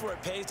 Brandon, this is where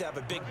it pays to have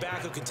a big back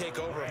who can take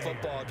over a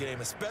football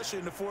game, especially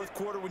in the 4th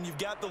quarter when you've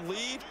got the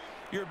lead.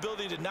 Your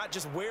ability to not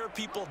just wear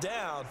people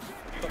down,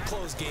 but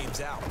close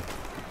games out.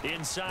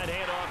 Inside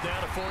handoff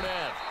down to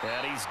Fournette.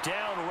 And he's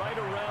down right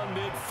around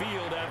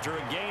midfield after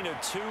a gain of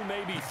 2,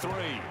 maybe 3.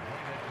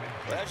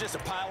 Well, that's just a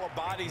pile of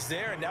bodies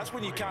there, and that's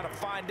when you kind of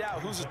find out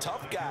who's a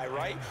tough guy,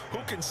 right? Who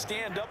can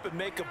stand up and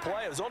make a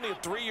play. It was only a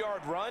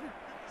 3-yard run,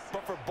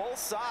 but for both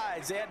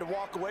sides, they had to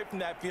walk away from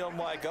that feeling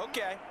like,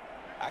 okay,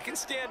 I can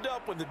stand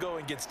up when the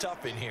going gets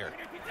tough in here.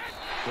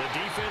 The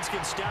defense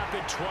can stop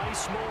it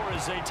twice more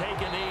as they take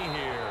a knee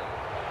here.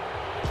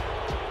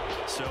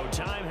 So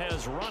time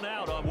has run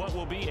out on what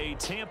will be a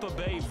Tampa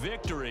Bay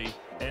victory.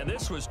 And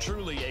this was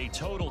truly a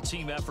total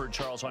team effort,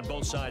 Charles, on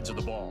both sides of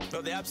the ball.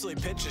 No, they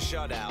absolutely pitched a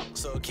shutout,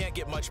 so it can't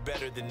get much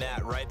better than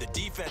that, right? The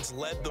defense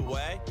led the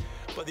way,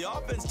 but the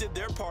offense did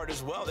their part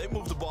as well. They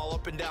moved the ball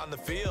up and down the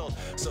field.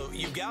 So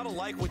you got to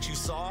like what you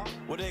saw.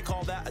 What do they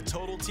call that? A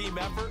total team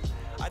effort?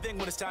 I think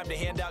when it's time to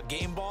hand out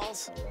game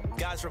balls,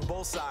 guys from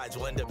both sides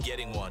will end up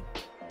getting one.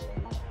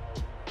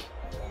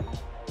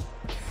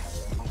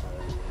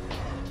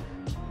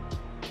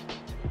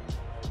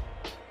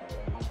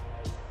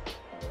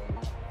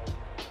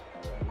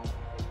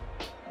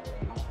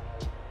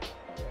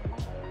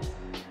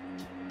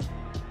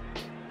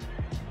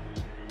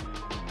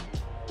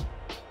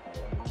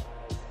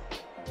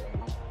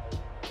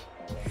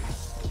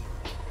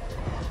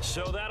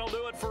 So that'll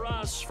do it for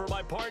us. For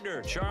my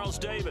partner, Charles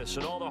Davis,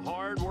 and all the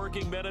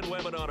hard-working men and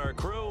women on our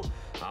crew,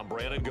 I'm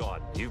Brandon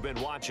Gaudin. You've been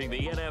watching the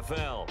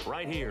NFL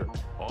right here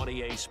on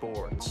EA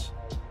Sports.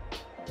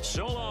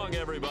 So long,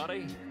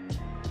 everybody.